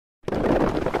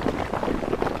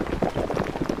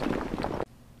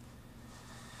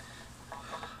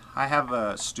I have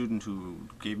a student who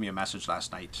gave me a message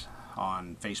last night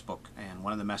on Facebook, and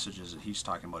one of the messages that he's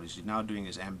talking about is he's now doing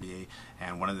his MBA,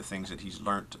 and one of the things that he's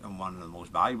learned, and one of the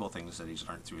most valuable things that he's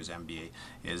learned through his MBA,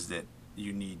 is that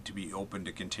you need to be open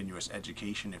to continuous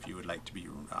education if you would like to be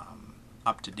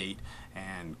up to date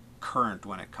and current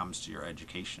when it comes to your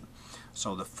education.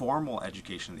 So the formal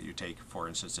education that you take, for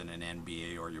instance, in an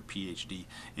MBA or your PhD,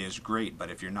 is great,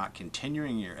 but if you're not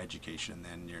continuing your education,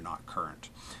 then you're not current,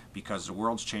 because the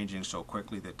world's changing so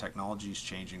quickly, the technology is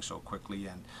changing so quickly,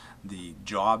 and the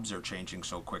jobs are changing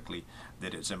so quickly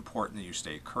that it's important that you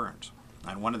stay current.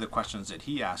 And one of the questions that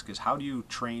he asked is, how do you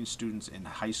train students in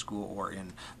high school or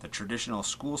in the traditional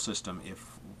school system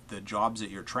if the jobs that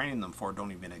you're training them for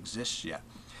don't even exist yet?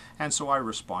 And so I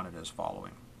responded as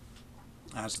following.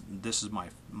 This is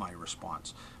my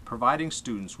response. Providing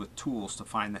students with tools to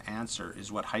find the answer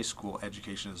is what high school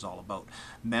education is all about.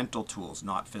 Mental tools,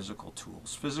 not physical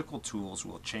tools. Physical tools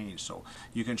will change, so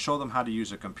you can show them how to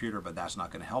use a computer, but that's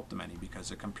not going to help them any, because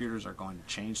the computers are going to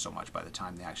change so much by the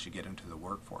time they actually get into the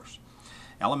workforce.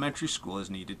 Elementary school is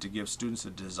needed to give students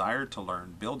a desire to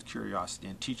learn, build curiosity,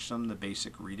 and teach them the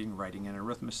basic reading, writing, and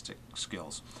arithmetic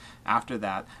skills. After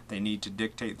that, they need to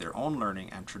dictate their own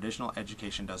learning, and traditional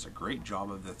education does a great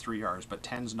job of the 3 R's, but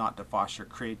tends not to foster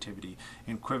creativity,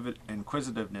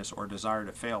 inquisitiveness, or desire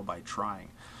to fail by trying.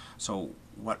 So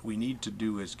what we need to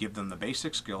do is give them the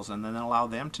basic skills and then allow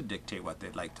them to dictate what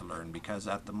they'd like to learn, because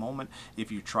at the moment,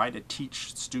 if you try to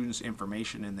teach students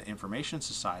information in the information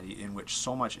society in which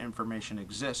so much information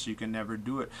exists, you can never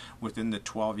do it within the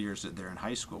 12 years that they're in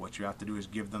high school. What you have to do is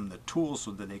give them the tools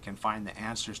so that they can find the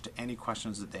answers to any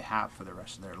questions that they have for the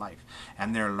rest of their life,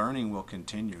 and their learning will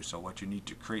continue. So what you need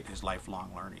to create is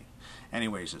lifelong learning.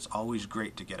 Anyways, it's always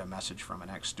great to get a message from an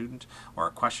ex-student or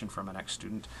a question from an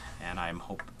ex-student, and I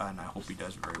hope he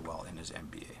does very well in his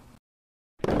MBA.